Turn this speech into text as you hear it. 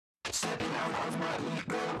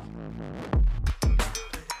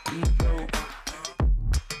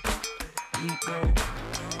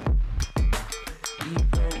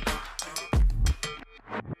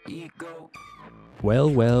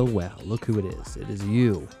Well, look who it is. It is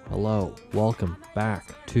you. Hello. Welcome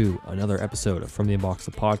back to another episode of From the Inbox,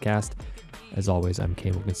 the podcast. As always, I'm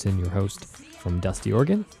Kane Wilkinson, your host from Dusty,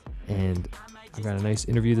 Oregon. And I've got a nice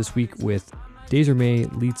interview this week with Desiree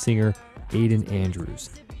lead singer Aiden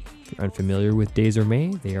Andrews. If you're unfamiliar with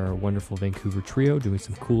Desiree, they are a wonderful Vancouver trio doing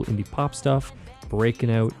some cool indie pop stuff,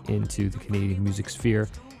 breaking out into the Canadian music sphere.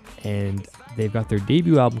 And they've got their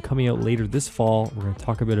debut album coming out later this fall. We're going to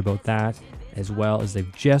talk a bit about that, as well as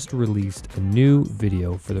they've just released a new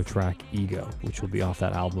video for their track Ego, which will be off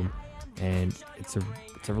that album. And it's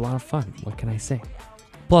a lot of fun. What can I say?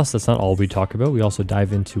 Plus, that's not all we talk about. We also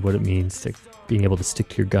dive into what it means to being able to stick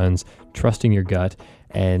to your guns, trusting your gut,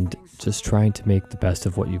 and just trying to make the best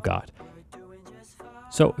of what you've got.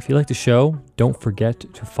 So if you like the show, don't forget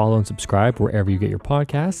to follow and subscribe wherever you get your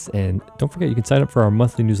podcasts. And don't forget, you can sign up for our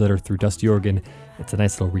monthly newsletter through Dusty, Oregon. It's a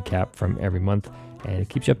nice little recap from every month, and it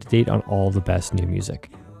keeps you up to date on all the best new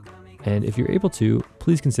music. And if you're able to,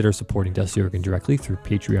 please consider supporting Dusty, Oregon directly through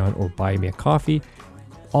Patreon or Buy Me a Coffee.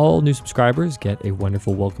 All new subscribers get a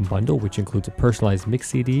wonderful welcome bundle, which includes a personalized mix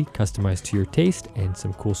CD customized to your taste and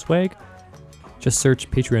some cool swag. Just search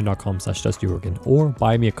patreon.com/DustyOregon or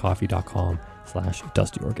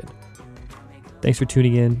buymeacoffee.com/DustyOregon. Thanks for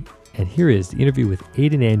tuning in, and here is the interview with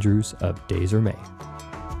Aiden Andrews of Desiree.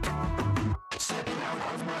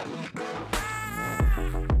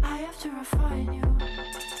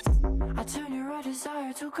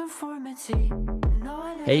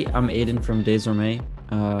 Hey, I'm Aiden from Desiree.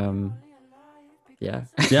 Yeah.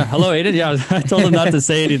 Hello, Aiden. Yeah, I told him not to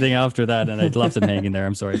say anything after that, and I left him hanging there.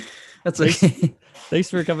 I'm sorry. That's okay. Thanks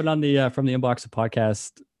for coming on the From the Inbox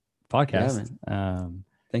podcast. Yeah, man.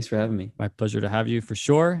 Thanks for having me. My pleasure to have you for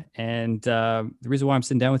sure. And the reason why I'm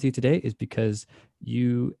sitting down with you today is because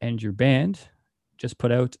you and your band just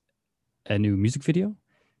put out a new music video,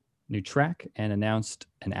 new track, and announced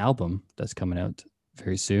an album that's coming out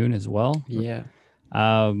very soon as well. Yeah.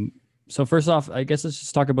 So first off, I guess let's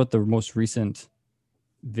just talk about the most recent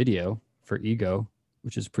video for Ego,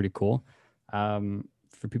 which is pretty cool.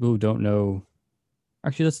 For people who don't know,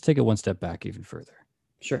 actually, let's take it one step back even further.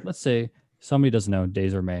 Sure. Let's say somebody doesn't know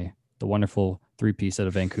Desiree, the wonderful three-piece out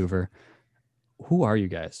of Vancouver. Who are you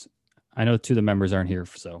guys? I know two of the members aren't here,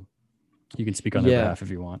 so you can speak on their behalf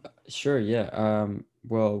if you want. Sure, yeah.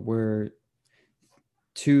 Well, we're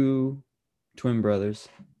two twin brothers,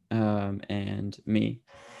 and me.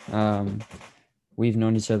 We've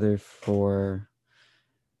known each other for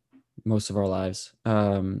most of our lives.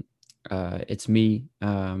 It's me.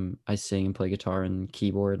 I sing and play guitar and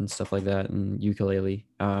keyboard and stuff like that, and ukulele.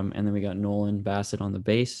 And then we got Nolan Bassett on the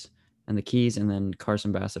bass and the keys, and then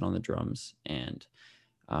Carson Bassett on the drums and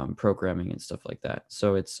programming and stuff like that.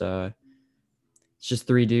 So it's just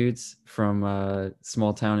three dudes from a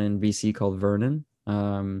small town in BC called Vernon,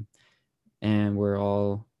 and we're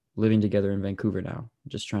all living together in Vancouver now,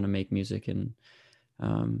 just trying to make music and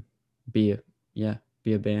be a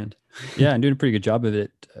band. Yeah, and doing a pretty good job at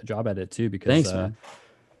it too, because thanks, man.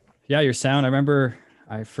 Your sound, I remember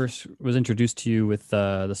I first was introduced to you with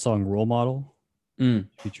the song Role Model.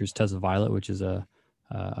 Features Tessa Violet, which is a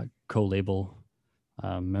co-label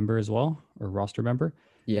member as well, or roster member.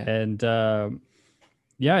 Yeah. And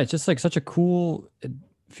it's just like such a cool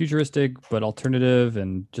futuristic but alternative,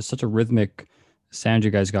 and just such a rhythmic sound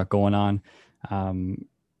you guys got going on. And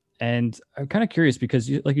I'm kind of curious because,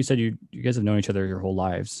 like you said, you guys have known each other your whole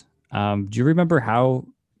lives. Do you remember how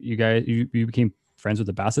you became friends with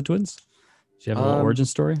the Bassett twins? Do you have a little origin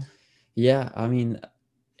story? Yeah, I mean,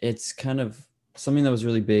 it's kind of something that was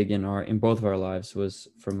really big in both of our lives, was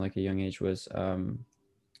from like a young age, was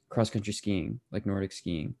cross country skiing, like Nordic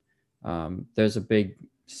skiing. There's a big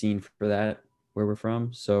scene for that where we're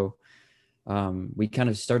from. So we kind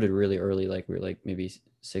of started really early, like we were like maybe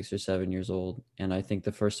 6 or 7 years old. And I think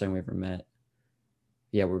the first time we ever met,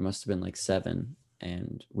 we must have been like 7,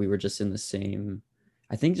 and we were just in the same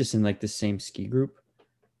ski group.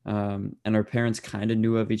 And our parents kind of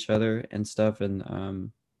knew of each other and stuff.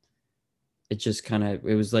 And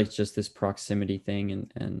it was like just this proximity thing,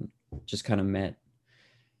 and just kind of met.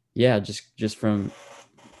 Yeah, just from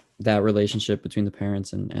that relationship between the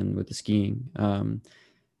parents and with the skiing.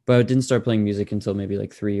 But I didn't start playing music until maybe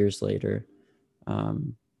like 3 years later.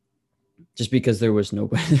 Just because there was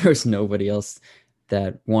nobody else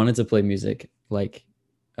that wanted to play music like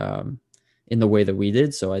in the way that we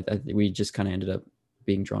did. So we just kind of ended up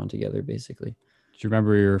being drawn together, basically. Do you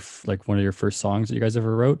remember one of your first songs that you guys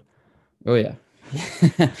ever wrote? Oh yeah.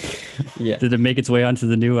 Yeah. Did it make its way onto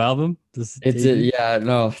the new album, this It's a, debut? yeah,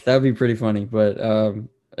 no, that would be pretty funny, but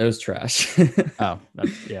it was trash. Oh,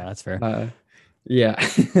 yeah, that's fair. uh yeah.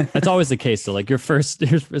 That's always the case. So like your first,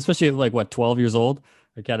 especially at like what, 12 years old.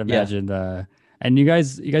 I can't Yeah. imagine. And you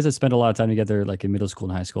guys have spent a lot of time together, like in middle school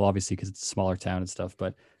and high school, obviously because it's a smaller town and stuff.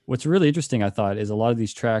 But what's really interesting, I thought, is a lot of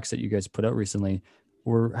these tracks that you guys put out recently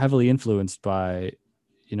were heavily influenced by,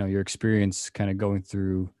 your experience kind of going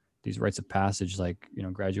through these rites of passage, like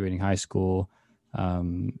graduating high school,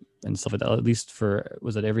 and stuff like that. At least for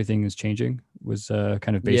was that everything is changing was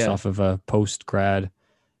kind of based Yeah. off of a post grad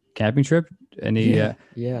camping trip. Any Yeah.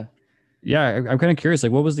 Yeah. yeah, I'm kind of curious.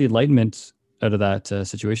 Like, what was the enlightenment out of that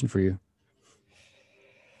situation for you?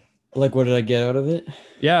 Like what did I get out of it?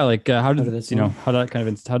 Yeah, like how Out of did that song? how that kind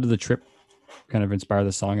of how did the trip kind of inspire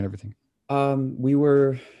the song and everything?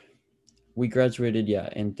 We graduated, yeah,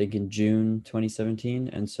 in June 2017,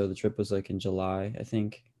 and so the trip was like in July, I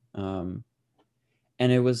think. And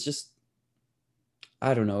it was just,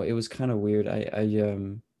 I don't know, it was kind of weird. I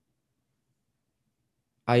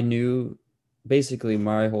knew basically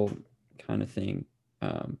my whole kind of thing,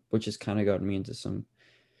 which has kind of gotten me into some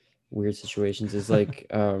weird situations, is like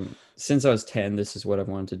since I was 10, this is what I've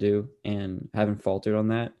wanted to do, and I haven't faltered on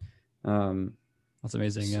that. Um, That's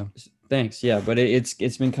amazing. Yeah, Thanks, yeah, but it's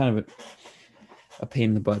been kind of a pain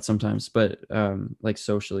in the butt sometimes, but like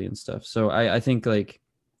socially and stuff. So I think like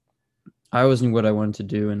I always knew what I wanted to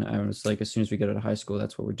do, and I was like, as soon as we get out of high school,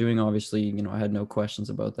 that's what we're doing. Obviously, I had no questions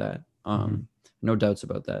about that, hmm no doubts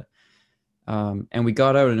about that. And we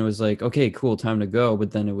got out, and it was like, okay, cool, time to go. But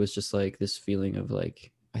then it was just like this feeling of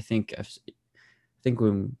like, I think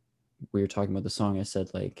when we were talking about the song, I said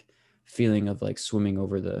like feeling of like swimming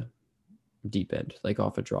over the deep end, like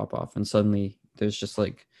off a drop off, and suddenly there's just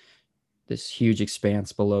like this huge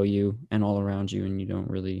expanse below you and all around you, and you don't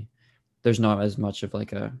really, there's not as much of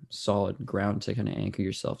like a solid ground to kind of anchor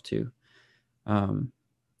yourself to. um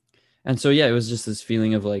and so yeah, it was just this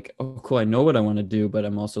feeling of like, oh cool, I know what I want to do, but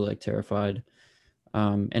I'm also like terrified.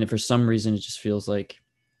 And for some reason it just feels like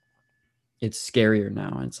it's scarier now,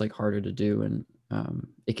 and it's like harder to do, and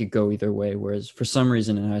it could go either way, whereas for some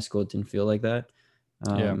reason in high school it didn't feel like that.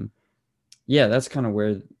 yeah, um yeah, that's kind of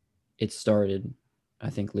where it started, I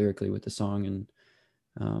think, lyrically with the song. And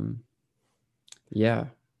um yeah.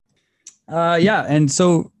 yeah. And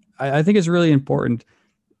so I think it's really important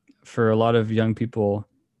for a lot of young people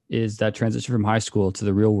is that transition from high school to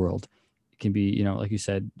the real world. It can be, like you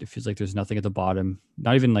said, it feels like there's nothing at the bottom,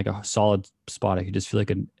 not even like a solid spot. I could just feel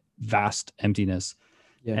like a vast emptiness.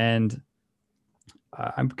 Yeah. And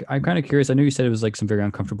I'm kind of curious. I know you said it was like some very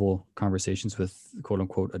uncomfortable conversations with quote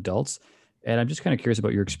unquote adults, and I'm just kind of curious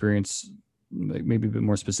about your experience, like maybe a bit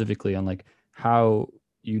more specifically on like how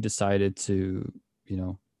you decided to, you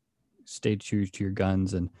know, stay true to your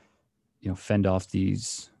guns and fend off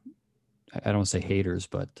these. I don't want to say haters,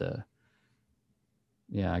 but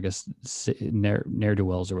yeah, I guess ne'er do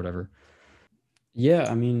wells or whatever. Yeah,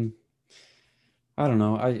 I mean, I don't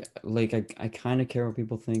know. I kind of care what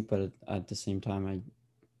people think, but at the same time,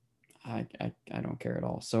 I don't care at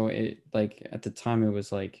all. So it, like, at the time, it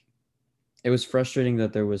was like, it was frustrating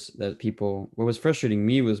that there was that people. What was frustrating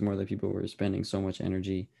me was more that people were spending so much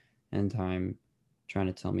energy and time trying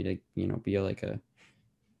to tell me to, be like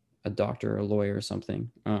a doctor or a lawyer or something.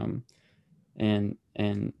 And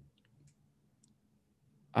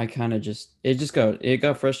I kind of just, it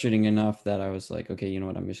got frustrating enough that I was like, okay, you know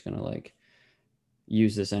what? I'm just gonna like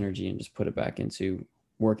use this energy and just put it back into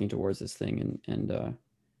working towards this thing, and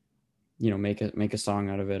make a song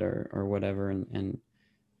out of it, or whatever, and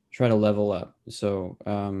try to level up. So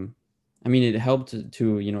I mean, it helped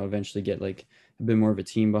to eventually get like a bit more of a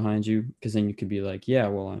team behind you, because then you could be like, yeah,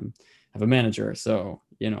 well, I have a manager, so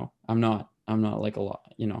I'm not like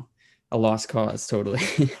a lost cause totally.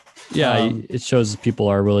 Yeah, um it shows people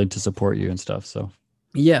are willing to support you and stuff. So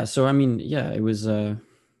yeah, so I mean, yeah, it was, I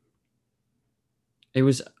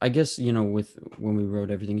guess, with when we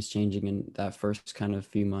wrote Everything is Changing, and that first kind of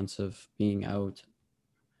few months of being out,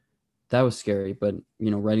 that was scary. But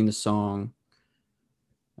writing the song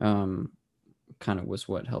um kind of was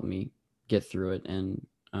what helped me get through it, and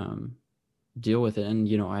deal with it. And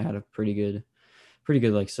I had a pretty good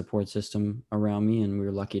like support system around me, and we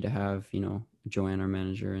were lucky to have Joanne, our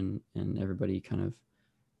manager, and everybody kind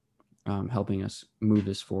of helping us move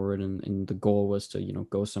this forward. And the goal was to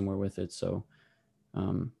go somewhere with it. So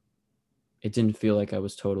um it didn't feel like I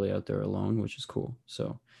was totally out there alone, which is cool.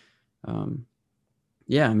 So um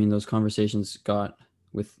yeah, I mean, those conversations got,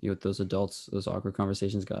 with those adults, those awkward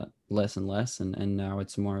conversations got less and less, and now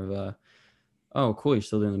it's more of a, oh cool, you're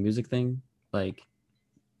still doing the music thing, like,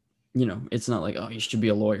 it's not like, oh, you should be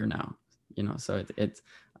a lawyer now, so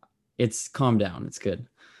it's calm down. It's good.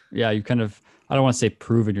 Yeah, you kind of, I don't want to say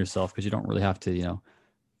proven yourself because you don't really have to,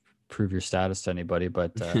 prove your status to anybody,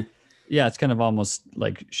 but yeah, it's kind of almost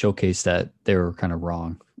like showcase that they were kind of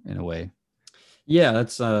wrong in a way. Yeah,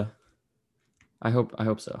 that's I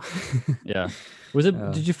hope so. Yeah. Was it,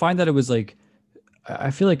 did you find that it was like,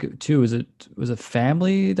 I feel like too, was it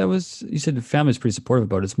family that was, you said the family's pretty supportive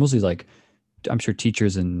about it. It's mostly like, I'm sure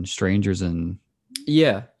teachers and strangers and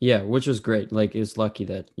Yeah, which was great. Like, it was lucky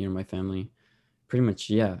that, my family pretty much,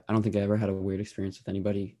 yeah, I don't think I ever had a weird experience with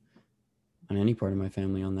anybody on any part of my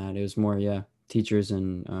family on that. It was more, yeah, teachers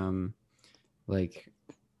and like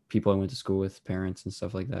people I went to school with, parents and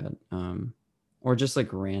stuff like that. Or just like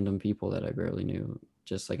random people that I barely knew,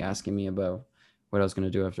 just like asking me about what I was going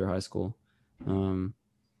to do after high school.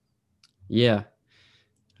 Yeah.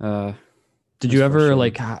 Did you ever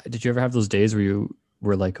like, did you ever have those days where you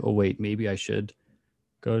were like, oh wait, maybe I should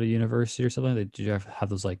go to university or something? Did you ever have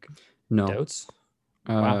those like doubts?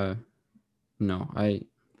 Wow. No, it's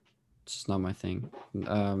just not my thing.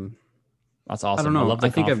 That's awesome. I don't know. I love the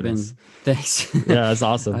confidence. Thanks. Yeah, that's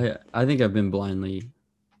awesome. I think I've been blindly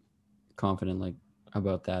confident like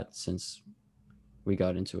about that since we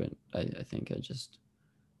got into it. I think I just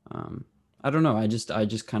I don't know. I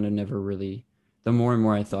just kind of never really, the more and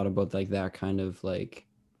more I thought about like that kind of like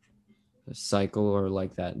cycle or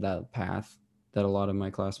like that path that a lot of my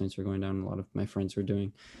classmates were going down, a lot of my friends were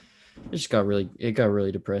doing, it got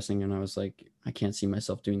really depressing, and I was like, I can't see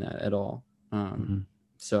myself doing that at all.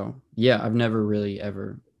 So yeah, I've never really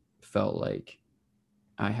ever felt like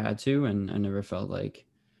I had to, and I never felt like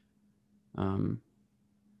I'm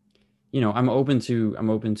open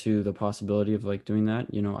to the possibility of like doing that.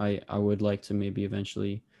 I would like to maybe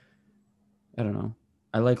eventually, I don't know,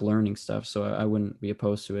 I like learning stuff, so I wouldn't be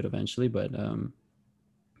opposed to it eventually, but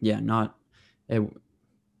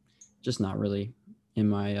just not really in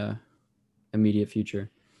my immediate future.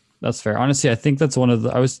 That's fair. Honestly, I think that's one of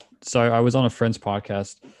the, I was on a friend's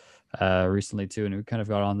podcast recently too, and we kind of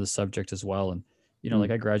got on this subject as well. And,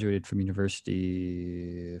 like I graduated from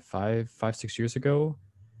university 6 years ago.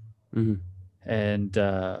 And,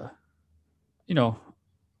 I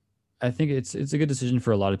think it's a good decision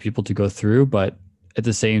for a lot of people to go through, but at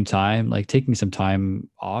the same time, like taking some time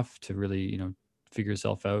off to really, figure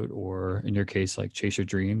yourself out, or in your case, like chase your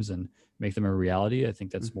dreams and make them a reality. I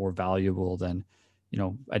think that's more valuable than,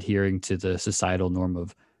 adhering to the societal norm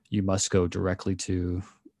of you must go directly to,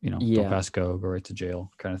 Del Pasco, go right to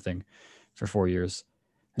jail kind of thing for 4 years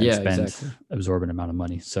and spend absorbent amount of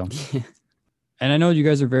money. So, and I know you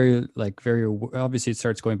guys are very obviously it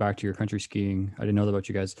starts going back to your country skiing. I didn't know that about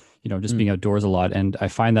you guys, just being outdoors a lot. And I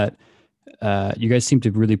find that you guys seem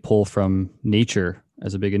to really pull from nature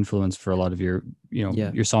as a big influence for a lot of your,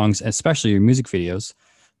 your songs, especially your music videos.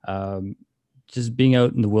 Just being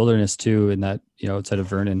out in the wilderness too, and that, outside of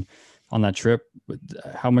Vernon on that trip,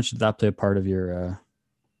 how much did that play a part of your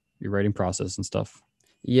writing process and stuff?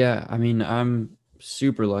 Yeah. I mean, I'm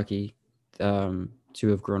super lucky to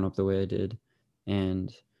have grown up the way I did.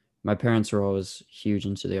 And my parents were always huge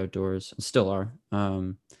into the outdoors, and still are.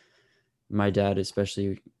 My dad,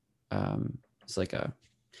 especially, is like a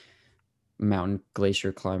mountain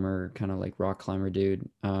glacier climber, kind of like rock climber dude.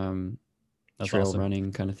 That's trail awesome.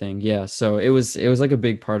 running kind of thing. Yeah. So it was like a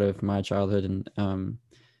big part of my childhood. And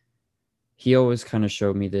he always kind of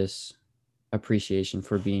showed me this appreciation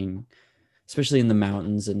for being, especially in the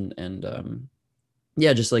mountains and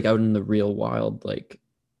just like out in the real wild, like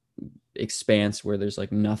expanse where there's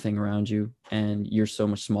like nothing around you and you're so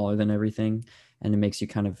much smaller than everything, and it makes you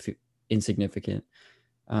kind of insignificant,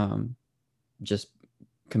 just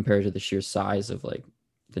compared to the sheer size of like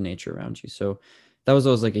the nature around you. So that was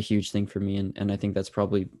always like a huge thing for me, and I think that's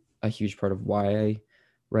probably a huge part of why I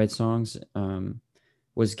write songs,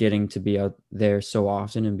 was getting to be out there so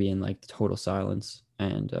often and be in like total silence.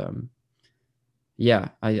 And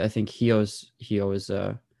I think he always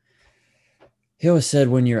said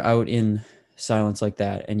when you're out in silence like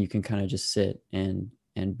that and you can kind of just sit and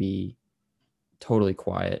be totally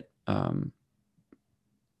quiet,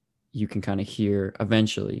 you can kind of hear,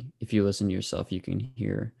 eventually, if you listen to yourself, you can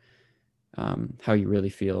hear how you really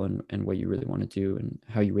feel and what you really want to do and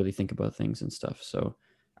how you really think about things and stuff. So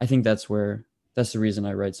I think that's the reason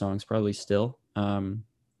I write songs, probably still. And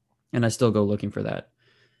I still go looking for that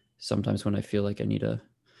sometimes when I feel like I need a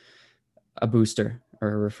booster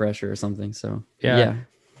or a refresher or something. So yeah.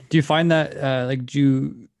 Do you find that do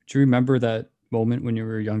you remember that moment when you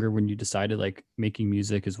were younger when you decided like making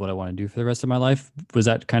music is what I want to do for the rest of my life? Was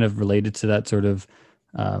that kind of related to that sort of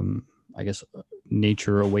I guess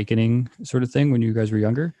nature awakening sort of thing when you guys were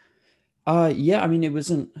younger? Yeah, I mean, it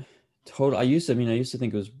wasn't total. I used to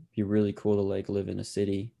think it was be really cool to like live in a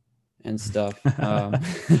city and stuff.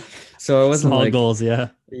 So I wasn't Small like, goals, yeah.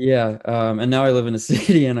 yeah. And now I live in a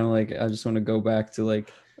city, and I'm like, I just want to go back to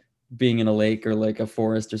like being in a lake or like a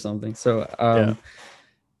forest or something. So, Yeah.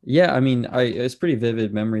 yeah, I mean, it's pretty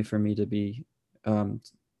vivid memory for me to be, um,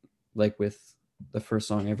 like with the first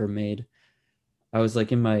song I ever made. I was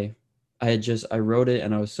like in my, I wrote it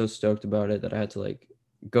and I was so stoked about it that I had to like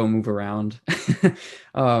go move around.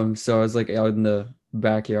 So I was like out in the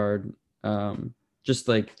backyard, just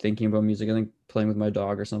like thinking about music. I think playing with my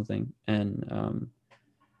dog or something, and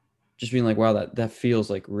just being like, wow, that feels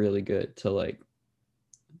like really good to like.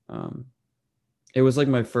 Um, it was like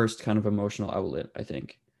my first kind of emotional outlet, I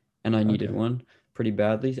think, and I needed Okay. one pretty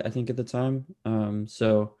badly, I think, at the time.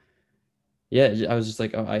 So yeah, I was just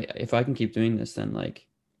like, oh, I if I can keep doing this, then like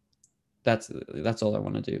that's all I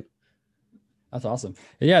want to do. That's awesome.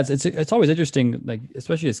 Yeah, it's always interesting, like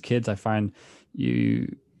especially as kids, I find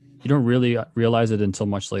you don't really realize it until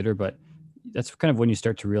much later, but that's kind of when you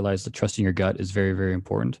start to realize that trusting your gut is very, very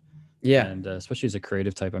important. Yeah, And especially as a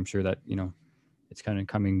creative type, I'm sure that, it's kind of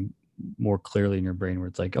coming more clearly in your brain where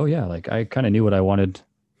it's like, oh yeah, like I kind of knew what I wanted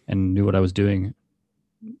and knew what I was doing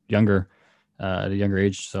younger, at a younger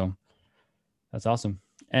age. So that's awesome.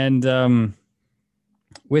 And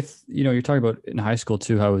with, you're talking about in high school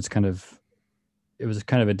too, how it was kind of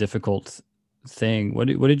a difficult thing. What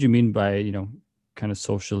did you mean by, kind of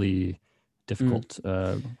socially mm. difficult,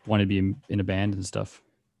 wanting to be in a band and stuff?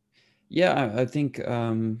 Yeah, I think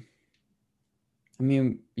I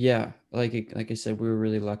mean, yeah, like I said, we were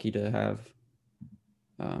really lucky to have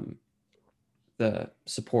um the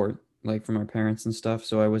support like from our parents and stuff,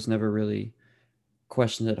 so I was never really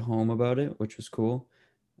questioned at home about it, which was cool.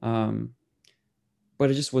 Um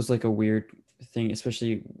but it just was like a weird thing,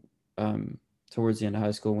 especially um towards the end of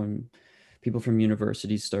high school when people from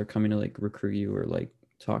universities start coming to like recruit you or like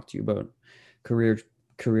talk to you about career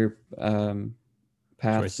career paths and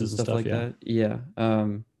Choices and stuff stuff. like Yeah. that. Yeah.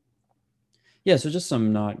 Yeah, so just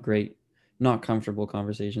some not great, not comfortable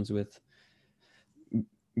conversations with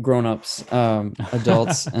grown-ups,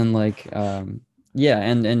 adults, and like yeah,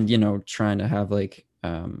 and trying to have like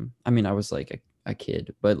I mean, I was like a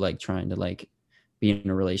kid, but like trying to like be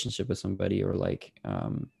in a relationship with somebody or like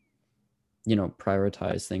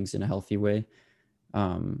prioritize things in a healthy way.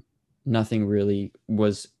 Um Nothing really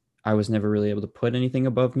was, I was never really able to put anything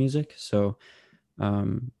above music, so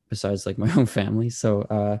besides like my own family.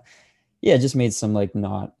 So yeah, it just made some like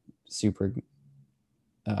super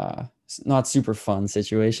uh not super fun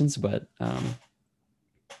situations, but I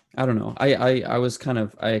don't know, I was kind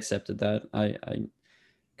of, I accepted that. I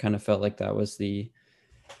kind of felt like uh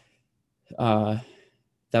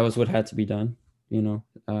that was what had to be done,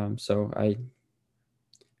 so I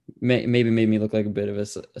maybe made me look like a bit of a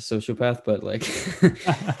sociopath, but like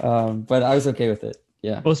but I was okay with it.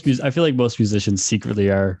 Yeah, I feel like most musicians secretly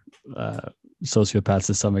are uh, sociopaths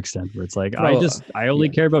to some extent, where it's like, probably. I only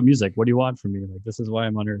Yeah, care about music. What do you want from me? Like, this is why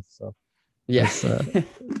I'm on earth. So yeah.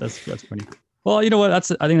 that's that's funny. Well, you know what? I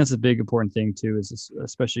think that's a big important thing too.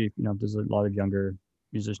 Especially there's a lot of younger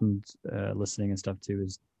musicians listening and stuff too.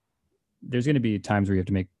 Is there's going to be times where you have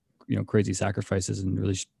to make crazy sacrifices and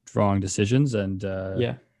really strong decisions, and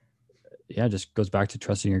Yeah. yeah, it just goes back to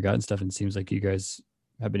trusting your gut and stuff. And it seems like you guys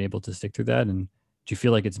have been able to stick through that. And do you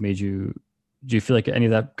feel like it's made you? Do you feel like any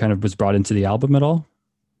of that kind of was brought into the album at all?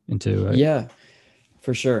 Into Yeah,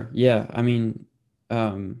 for sure. Yeah, I mean,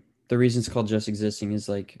 the reason it's called Just Existing is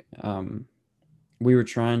like we were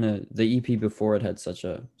trying to, the EP before it had such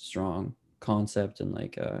a strong concept and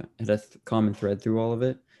like had a common thread through all of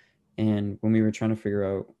it. And when we were trying to figure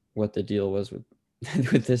out what the deal was with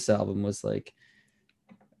with this album, was like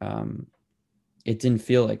um it didn't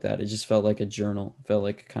feel like that. It just felt like a journal. It felt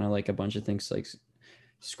like kind of like a bunch of things like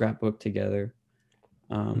scrapbook together.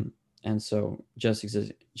 Um and so just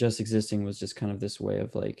existing was just kind of this way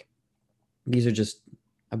of like, these are just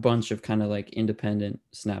a bunch of kind of like independent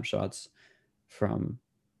snapshots from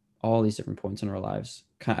all these different points in our lives.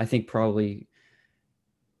 I think probably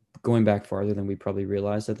going back farther than we probably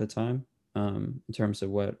realized at the time, in terms of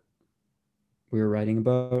what we were writing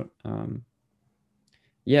about.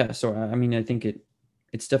 Yeah, so I mean, I think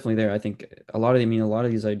it's definitely there. I think a lot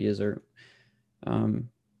of these ideas are um,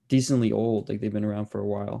 decently old, like they've been around for a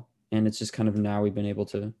while, and it's just kind of now we've been able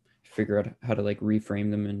to figure out how to like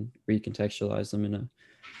reframe them and recontextualize them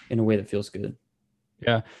in a way that feels good.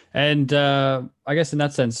 yeah, and I guess in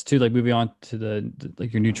that sense too, like moving on to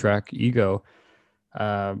like your new track, Ego.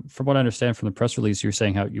 From what I understand from the press release, you're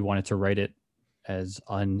saying how you wanted to write it as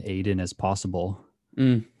un-Aiden as possible.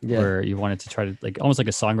 Yeah. where you wanted to try to like almost like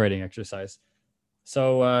a songwriting exercise.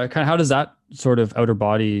 So kind of how does that sort of outer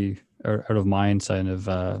body or out of mind kind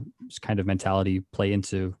of mentality play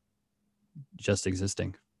into just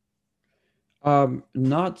existing?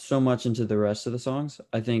 Not so much into the rest of the songs.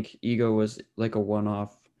 I think Ego was like a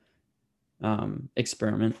one-off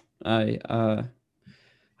experiment. I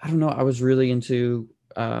don't know. I was really into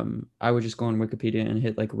I would just go on Wikipedia and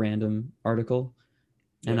hit like random article,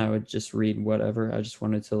 and I would just read whatever. I just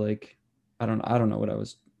wanted to like I don't know what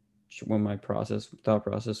my thought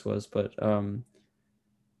process was, but I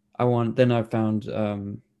found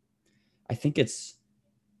I think it's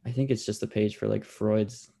just a page for like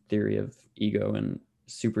Freud's theory of ego and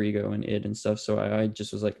superego and id and stuff. So I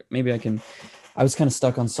just was like, maybe I was kind of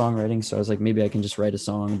stuck on songwriting. So I was like, maybe I can just write a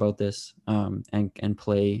song about this and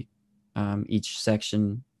play each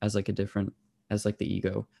section as like as like the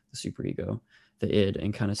ego, the superego, the id,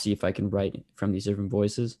 and kind of see if I can write from these different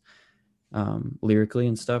voices lyrically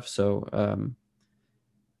and stuff. So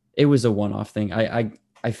it was a one-off thing.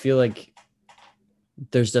 I feel like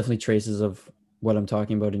there's definitely traces of what I'm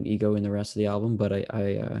talking about in Ego in the rest of the album, but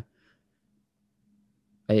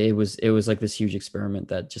it was like this huge experiment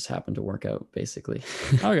that just happened to work out, basically.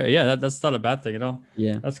 Okay, yeah, that's not a bad thing at all.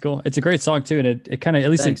 Yeah, that's cool. It's a great song too, and it kind of, at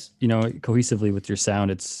least Thanks. you know, cohesively with your sound.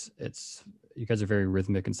 It's you guys are very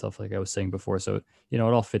rhythmic and stuff, like I was saying before. So you know,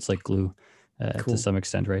 it all fits like glue Cool. to some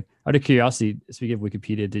extent, right? Out of curiosity, speaking of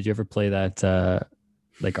Wikipedia, did you ever play that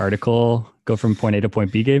like article, go from point A to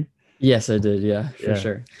point B game? Yes, I did. Yeah, for Yeah.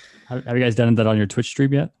 sure. Have you guys done that on your Twitch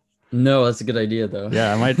stream yet? No, that's a good idea though.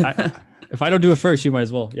 Yeah, I might. If I don't do it first, you might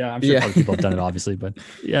as well. Yeah, I'm sure other people have done it, obviously. But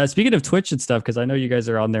yeah, speaking of Twitch and stuff, because I know you guys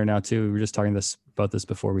are on there now too. We were just talking about this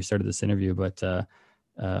before we started this interview. But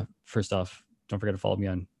first off, don't forget to follow me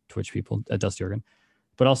on Twitch, people, at Dusty Organ.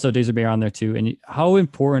 But also Days of Beer on there too. And how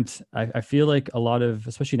important, I feel like a lot of,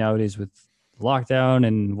 especially nowadays with lockdown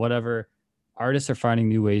and whatever, artists are finding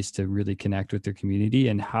new ways to really connect with their community.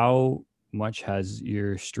 And how much has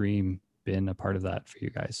your stream been a part of that for you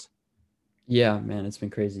guys? Yeah, man, it's been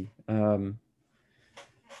crazy. I'm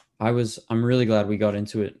really glad we got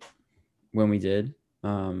into it when we did.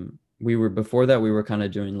 Before that, we were kind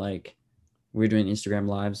of doing we were doing Instagram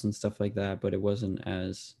lives and stuff like that, but it wasn't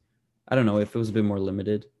as, I don't know, if it was a bit more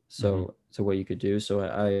limited. So to what you could do. So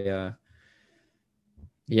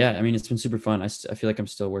yeah, I mean, it's been super fun. I feel like I'm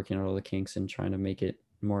still working on all the kinks and trying to make it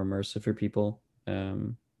more immersive for people,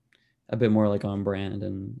 a bit more like on brand,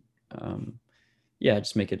 and yeah,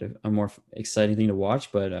 just make it a more exciting thing to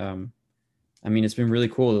watch. But I mean, it's been really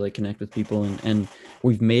cool to like connect with people, and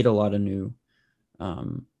we've made a lot of new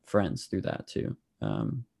friends through that too.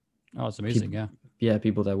 Oh, it's amazing. Yeah,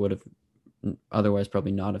 people that would have otherwise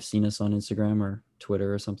probably not have seen us on Instagram or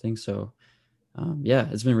Twitter or something. So yeah,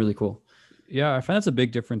 it's been really cool. Yeah, I find that's a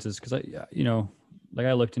big difference, is because I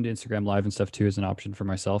looked into Instagram Live and stuff too as an option for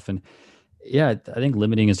myself, and yeah, I think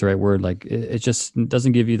limiting is the right word. Like it just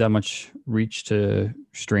doesn't give you that much reach to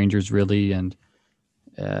strangers really, and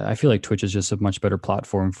I feel like Twitch is just a much better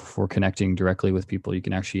platform for connecting directly with people. I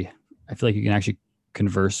feel like you can actually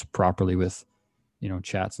converse properly with,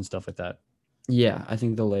 chats and stuff like that. Yeah, I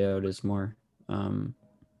think the layout is more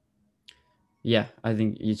yeah, I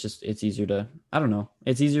think it's easier to, I don't know,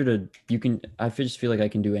 it's easier to, I just feel like I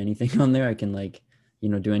can do anything on there. I can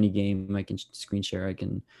do any game. I can screen share. I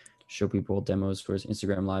can show people demos for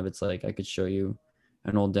Instagram Live. It's like I could show you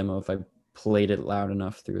an old demo if I played it loud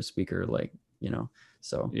enough through a speaker,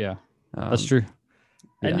 so yeah, that's true.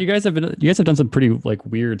 And yeah. you guys have done some pretty like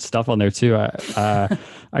weird stuff on there too.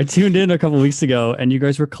 I tuned in a couple of weeks ago, and you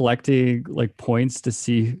guys were collecting like points to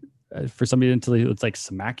see for somebody until it's like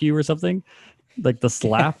smack you or something, like the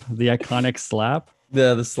slap, the iconic slap.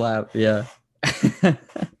 The slap, yeah.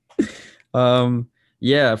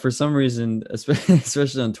 Yeah, for some reason,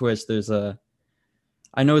 especially on Twitch,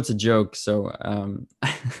 I know it's a joke, so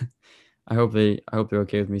I hope they're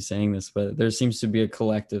okay with me saying this, but there seems to be a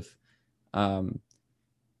collective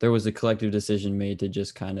there was a collective decision made to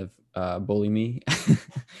just kind of bully me.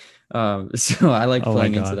 So I like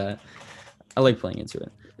playing into that. I like playing into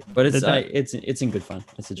it, but it's in good fun.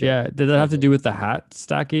 It's a joke. Yeah. Did that have to do with the hat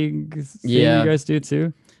stacking thing you guys do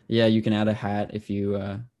too? Yeah, you can add a hat if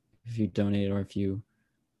you donate, or if you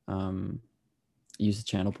use the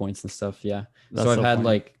channel points and stuff. Yeah. That's so I've had funny.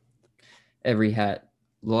 like every hat.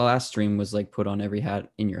 The last stream was like put on every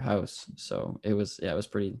hat in your house. So it was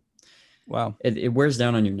pretty. Wow. It wears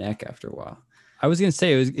down on your neck after a while. I was gonna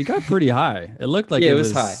say it got pretty high. It looked like it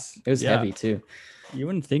was high. It was heavy too. You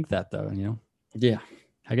wouldn't think that though, Yeah.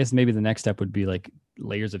 I guess maybe the next step would be like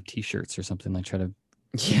layers of t-shirts or something, like try to.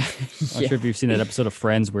 Yeah. I'm not sure if you've seen that episode of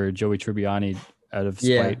Friends where Joey Tribbiani out of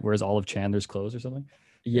Yeah. spite wears all of Chandler's clothes or something.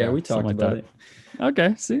 Yeah, we talked something about like that.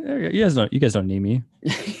 Okay, see, there you go. You guys don't need me.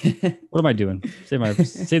 it. What am I doing?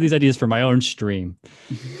 Save these ideas for my own stream.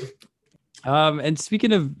 And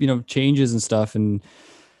speaking of changes and stuff and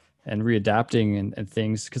readapting and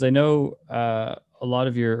things, because I know a lot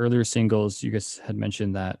of your earlier singles, you guys had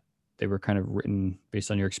mentioned that they were kind of written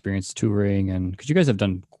based on your experience touring, and because you guys have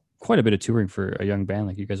done quite a bit of touring for a young band,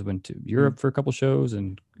 like you guys went to Europe for a couple shows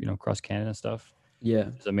and across Canada and stuff. Yeah.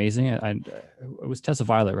 It's amazing. It was Tessa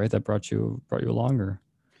Violet, right, that brought you along,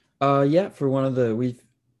 or? Yeah, for one of we've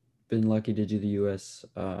been lucky to do the US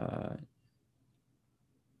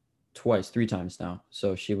three times now.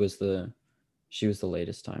 So she was the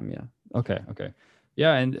latest time, yeah. Okay.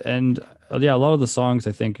 Yeah, and yeah, a lot of the songs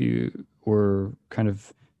I think you were kind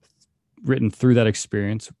of written through that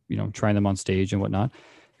experience, trying them on stage and whatnot.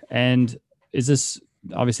 And is this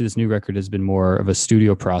obviously this new record has been more of a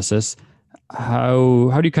studio process?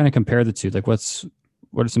 How do you kind of compare the two? Like what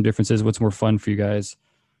are some differences? What's more fun for you guys?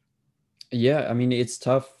 Yeah, I mean it's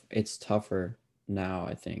tough. It's tougher now,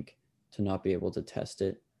 I think, to not be able to test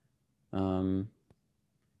it as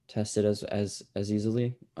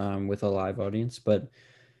easily with a live audience. But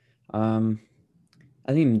I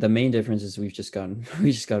think the main difference is we just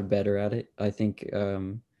got better at it. I think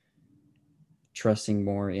trusting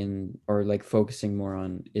more in, or like focusing more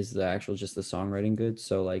on, is the actual just the songwriting good.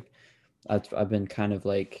 So like I've been kind of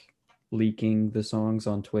like leaking the songs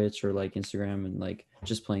on Twitch or like Instagram and like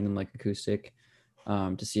just playing them like acoustic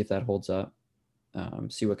to see if that holds up,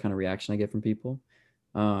 see what kind of reaction I get from people.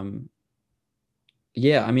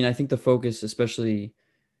 Yeah, I mean, I think the focus, especially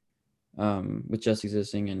with Just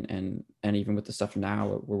Existing and even with the stuff now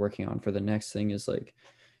we're working on for the next thing, is like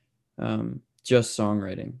just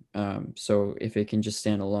songwriting. So if it can just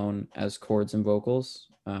stand alone as chords and vocals,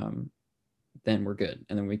 then we're good,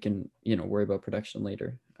 and then we can worry about production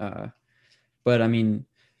later. But I mean,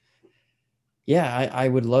 yeah, I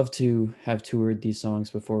would love to have toured these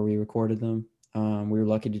songs before we recorded them. We were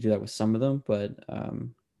lucky to do that with some of them, but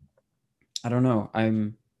I don't know.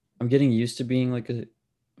 I'm getting used to being like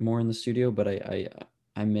more in the studio, but I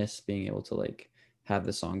miss being able to like have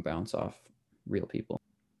the song bounce off real people.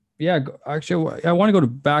 Yeah, actually, I want to go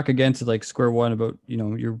back again to like square one about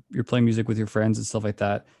you're playing music with your friends and stuff like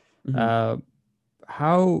that. Mm-hmm.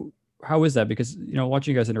 How is that? Because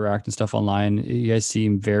watching you guys interact and stuff online, you guys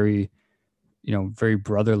seem very very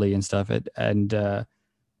brotherly and stuff. And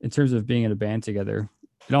in terms of being in a band together,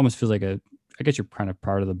 it almost feels like I guess you're kind of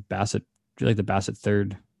part of the Bassett. You're like the Bassett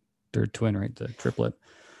third twin, right? The triplet.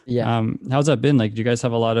 Yeah. How's that been? Like, do you guys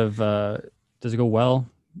have a lot of? Does it go well?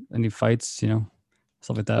 Any fights?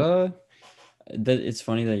 Stuff like that. It's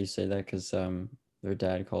funny that you say that, because their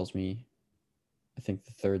dad calls me, I think,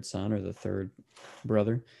 the third son or the third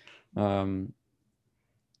brother. Yeah, I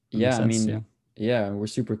mean, yeah, we're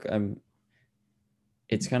super.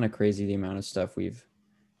 It's kind of crazy the amount of stuff we've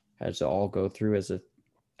had to all go through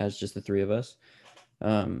as just the three of us.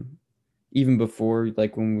 Even before,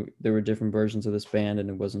 like there were different versions of this band and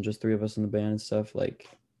it wasn't just three of us in the band and stuff, like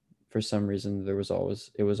for some reason it was always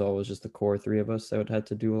just the core three of us that would have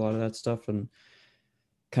to do a lot of that stuff and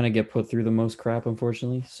kind of get put through the most crap,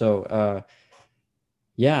 unfortunately. So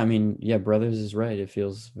yeah, I mean, yeah, brothers is right. It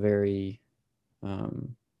feels very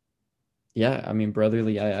yeah, I mean,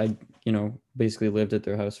 brotherly. I basically lived at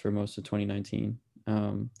their house for most of 2019.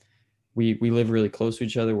 We live really close to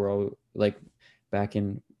each other. We're all like, back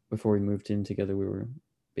in before we moved in together, we were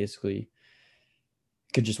basically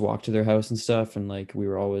could just walk to their house and stuff, and like we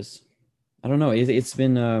were always, I don't know, it's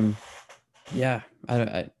been yeah,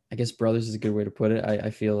 I guess brothers is a good way to put it. I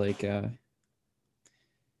feel like in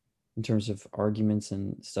terms of arguments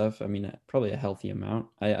and stuff, I mean, probably a healthy amount.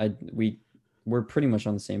 We're pretty much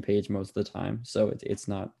on the same page most of the time, so it's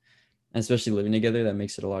not, especially living together, that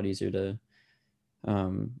makes it a lot easier to I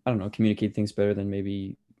don't know, communicate things better than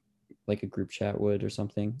maybe like a group chat would or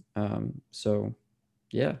something. So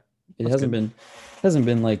yeah, it hasn't been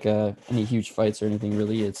like any huge fights or anything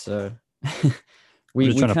really. It's we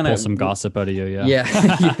just trying to pull some gossip out of you. Yeah.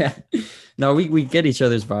 Yeah. No, we get each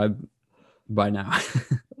other's vibe by now.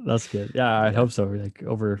 That's good. Yeah, I hope so. Like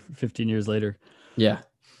over 15 years later. Yeah.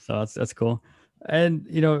 So that's cool. And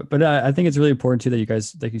but I think it's really important too that you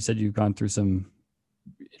guys, like you said, you've gone through some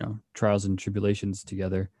trials and tribulations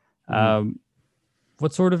together. Mm-hmm.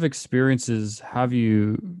 What sort of experiences have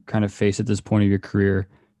you kind of faced at this point of your career,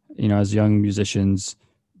 as young musicians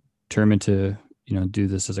determined to, do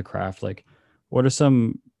this as a craft? Like, what are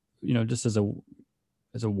some, just as a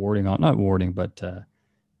warding on, not warding, but,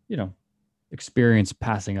 experience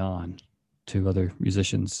passing on to other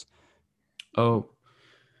musicians? Oh,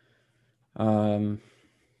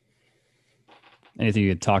 Anything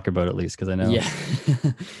you could talk about at least, because I know Yeah.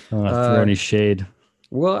 I don't want to throw any shade.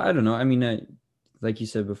 Well, I don't know. I mean, like you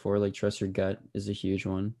said before, like trust your gut is a huge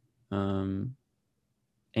one. And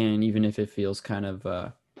even if it feels kind of,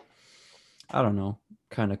 I don't know,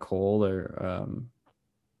 kind of cold or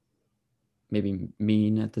maybe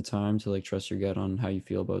mean at the time, to like trust your gut on how you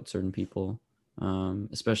feel about certain people,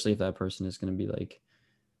 especially if that person is going to be like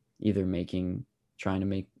either trying to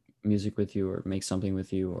make music with you or make something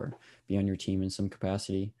with you or be on your team in some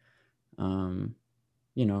capacity.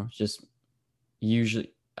 Just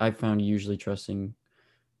usually I found usually trusting,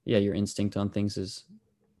 your instinct on things is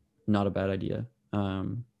not a bad idea.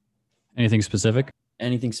 Anything specific?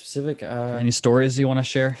 Anything specific? Any stories you want to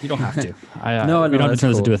share? You don't have to. No, we don't have to that's turn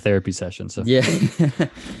this cool. into a therapy session. So Yeah.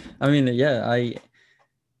 I mean,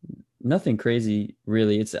 nothing crazy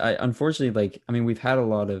really. Unfortunately, like, I mean, we've had a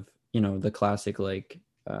lot of, the classic, like,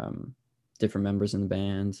 different members in the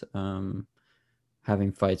band,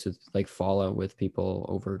 having fights with like fallout with people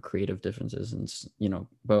over creative differences and,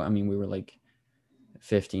 but I mean, we were like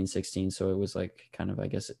 15, 16. So it was like, kind of, I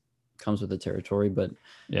guess it comes with the territory, but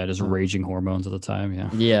yeah, just raging hormones at the time.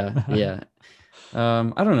 Yeah. yeah.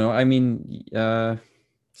 I don't know. I mean,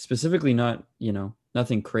 specifically not,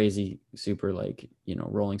 nothing crazy, super like,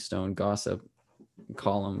 Rolling Stone gossip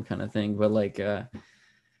column kind of thing, but like,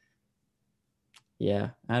 yeah,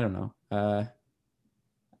 I don't know.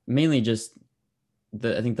 Mainly just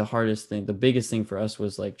I think the biggest thing for us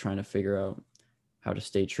was like trying to figure out how to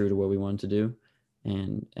stay true to what we wanted to do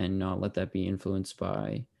and not let that be influenced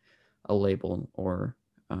by a label or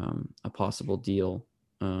a possible deal,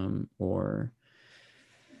 or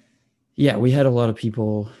yeah, we had a lot of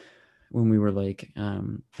people when we were like, I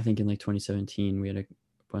think in like 2017, we had a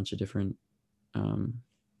bunch of different, I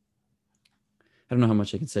don't know how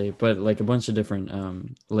much I can say, but like a bunch of different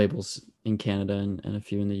labels in Canada and a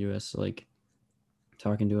few in the US, like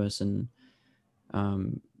talking to us. And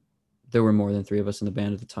there were more than three of us in the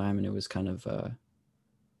band at the time. And it was kind of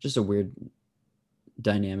just a weird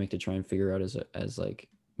dynamic to try and figure out as like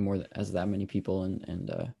as that many people.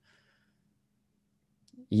 And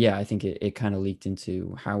yeah, I think it kind of leaked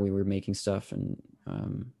into how we were making stuff and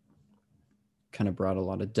kind of brought a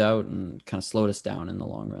lot of doubt and kind of slowed us down in the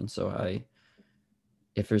long run. So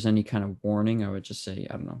if there's any kind of warning, I would just say,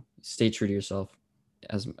 I don't know, stay true to yourself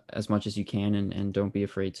as much as you can, and don't be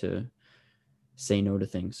afraid to say no to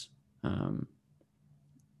things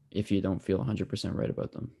if you don't feel 100% right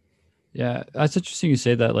about them. Yeah, that's interesting you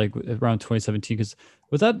say that, like around 2017, because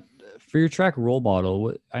was that for your track Role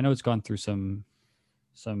Model? I know it's gone through some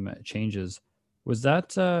changes. Was that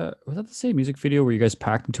the same music video where you guys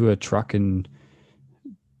packed into a truck and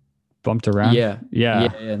bumped around? Yeah,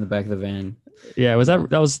 Yeah. in the back of the van. Yeah,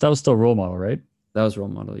 that was still Role Model, right? That was Role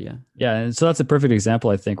Model, yeah. Yeah, and so that's a perfect example,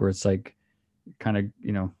 I think, where it's like kind of,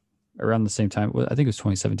 around the same time. I think it was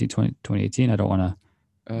 2017, 2018. I don't want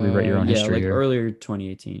to rewrite your own history like here. earlier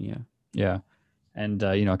 2018, yeah. Yeah. And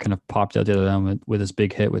kind of popped out the other time with this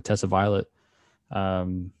big hit with Tessa Violet.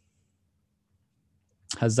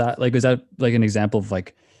 Is that like an example of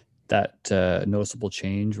like that noticeable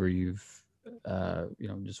change where you've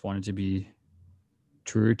just wanted to be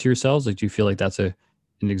truer to yourselves? Like, do you feel like that's an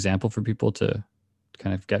example for people to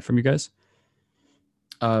kind of get from you guys?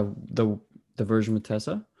 The version with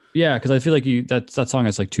Tessa? Yeah, because I feel like that song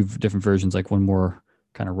has like two different versions, like one more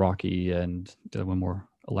kind of rocky and the other one more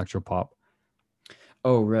electro pop.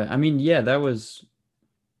 Oh, right. I mean, yeah, that was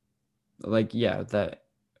like, yeah, that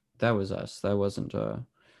was us. That wasn't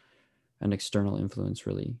an external influence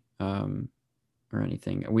really, or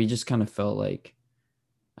anything. We just kind of felt like,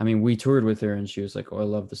 I mean, we toured with her and she was like, "Oh, I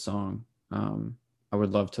love the song. I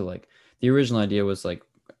would love to like." The original idea was like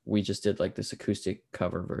we just did like this acoustic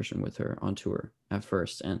cover version with her on tour at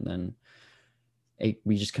first, and then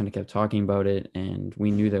we just kind of kept talking about it, and we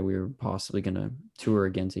knew that we were possibly gonna tour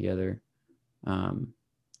again together. And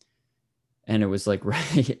it was like,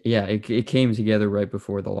 right, yeah, it came together right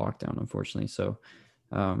before the lockdown, unfortunately. So,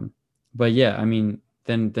 but yeah, I mean,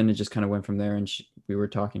 then it just kind of went from there, and we were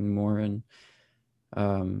talking more, and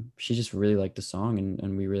she just really liked the song,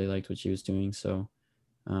 and we really liked what she was doing. So,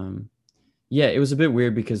 yeah, it was a bit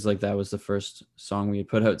weird because like that was the first song we had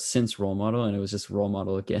put out since Role Model, and it was just Role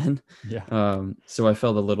Model again. Yeah. So I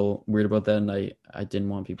felt a little weird about that, and I didn't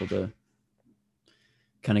want people to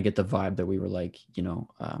kind of get the vibe that we were like,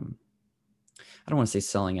 I don't want to say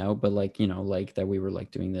selling out, but like, like that we were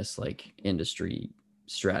like doing this like industry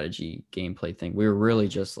strategy gameplay thing. We were really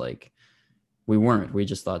just like, we weren't. We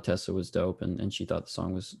just thought Tessa was dope, and she thought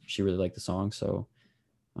she really liked the song. So,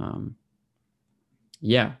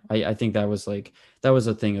 yeah, I think that was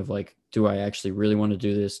a thing of like, do I actually really want to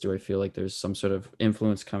do this? Do I feel like there's some sort of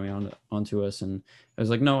influence coming onto us? And I was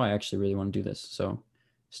like, no, I actually really want to do this. So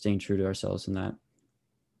staying true to ourselves in that.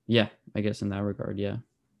 Yeah, I guess in that regard, yeah.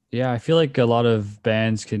 Yeah, I feel like a lot of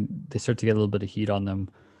bands they start to get a little bit of heat on them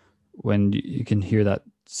when you can hear that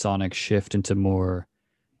sonic shift into more,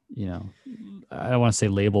 you know, I don't want to say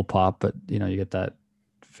label pop, but you know, you get that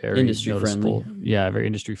very Industry noticeable, friendly. yeah, very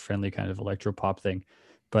industry friendly kind of electro pop thing.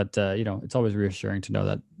 But you know, it's always reassuring to know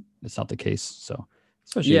that it's not the case. So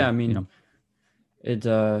especially, Yeah, I you mean,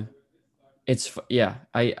 know, yeah,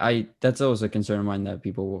 I that's always a concern of mine that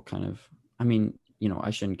people will kind of, I mean,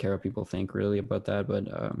 I shouldn't care what people think really about that, but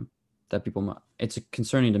that it's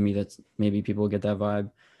concerning to me that maybe people get that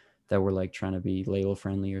vibe that we're like trying to be label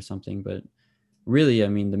friendly or something. But really, I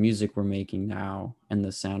mean, the music we're making now and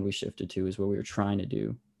the sound we shifted to is what we were trying to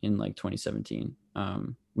do in like 2017.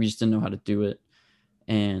 We just didn't know how to do it,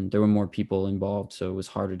 and there were more people involved, so it was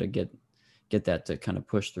harder to get that to kind of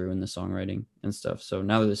push through in the songwriting and stuff. So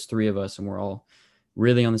now that there's three of us and we're all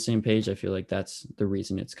really on the same page, I feel like that's the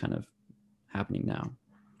reason it's kind of happening now.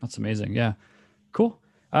 that's amazing. Yeah, cool.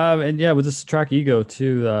 And yeah, with this track Ego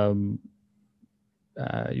too,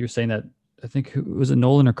 you're saying that I think who was it,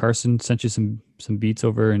 Nolan or Carson sent you some beats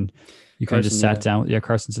over, and you kind of just sat down. Yeah,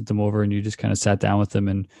 Carson sent them over, and you just kind of sat down with them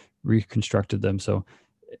and reconstructed them. So,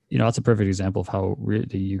 you know, that's a perfect example of how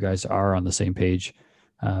really you guys are on the same page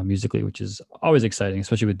musically, which is always exciting,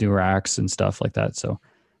 especially with newer acts and stuff like that. So,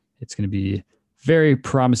 it's going to be very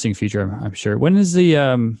promising future, I'm sure. When is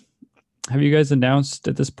the have you guys announced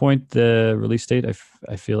at this point the release date?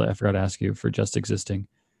 I feel like I forgot to ask you for Just Existing,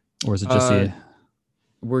 or is it just the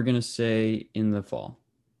We're gonna say in the fall.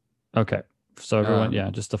 Okay. So everyone,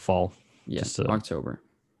 yeah, just the fall. Yeah, just, October.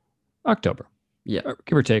 October. Yeah.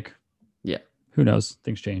 Give or take. Yeah. Who knows?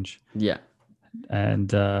 Things change. Yeah.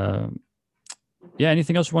 And yeah,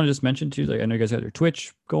 anything else you want to just mention too? Like I know you guys got your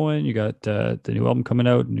Twitch going. You got the new album coming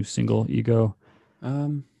out, new single, Ego.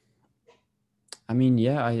 I mean,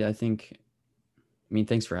 yeah, I think, I mean,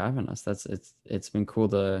 thanks for having us. It's been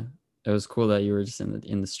cool it was cool that you were just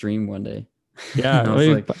in the stream one day. Yeah. I was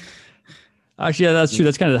like, actually, yeah, that's true.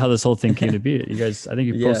 That's kind of how this whole thing came to be. You guys, I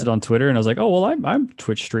think you posted on Twitter, and I was like, oh well, I'm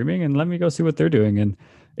Twitch streaming, and let me go see what they're doing. And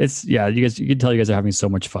it's you can tell you guys are having so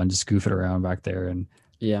much fun just goofing around back there. And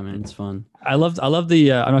yeah, man, it's fun. I love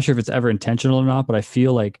the. I'm not sure if it's ever intentional or not, but I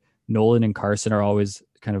feel like Nolan and Carson are always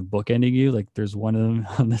kind of bookending you. Like there's one of them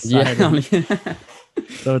on the side. Yeah.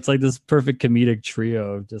 So it's like this perfect comedic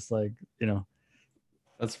trio of just like, you know,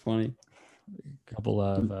 that's funny. A couple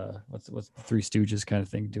of what's the Three Stooges kind of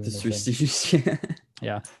thing doing the Three Stooges.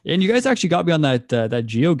 Yeah. And you guys actually got me on that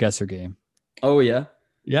GeoGuessr game. Oh yeah.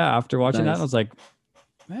 Yeah. After watching that, I was like,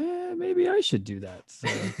 maybe I should do that. So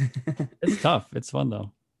it's tough. It's fun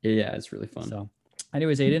though. Yeah, it's really fun. So,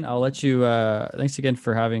 anyways, Aiden, I'll let you. Thanks again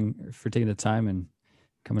for taking the time and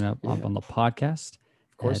coming up on the podcast.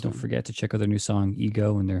 Of course. Don't forget to check out their new song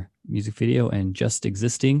Ego and their music video, and Just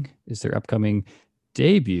Existing is their upcoming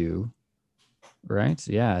debut. Right?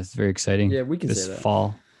 Yeah, it's very exciting. Yeah, we can this say that.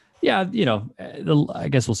 Fall. Yeah, you know, I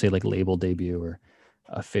guess we'll say like label debut or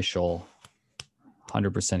official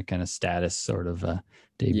 100% kind of status sort of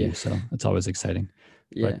debut. Yeah. So it's always exciting.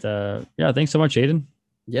 Yeah. But yeah, thanks so much, Aiden.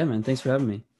 Yeah, man. Thanks for having me.